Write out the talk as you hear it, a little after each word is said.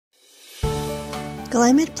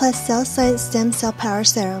GLYMED Plus Cell Science Stem Cell Power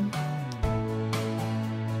Serum.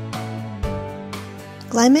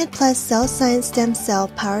 GLYMED Plus Cell Science Stem Cell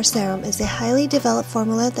Power Serum is a highly developed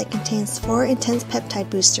formula that contains 4 intense peptide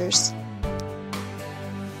boosters.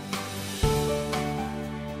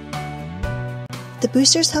 The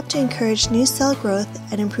boosters help to encourage new cell growth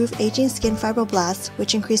and improve aging skin fibroblasts,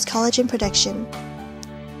 which increase collagen production.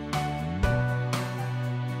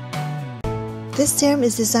 This serum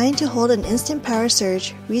is designed to hold an instant power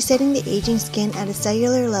surge, resetting the aging skin at a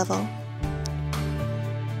cellular level.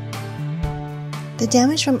 The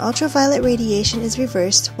damage from ultraviolet radiation is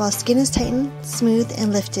reversed while skin is tightened, smooth,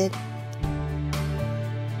 and lifted.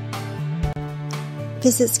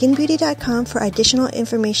 Visit skinbeauty.com for additional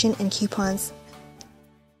information and coupons.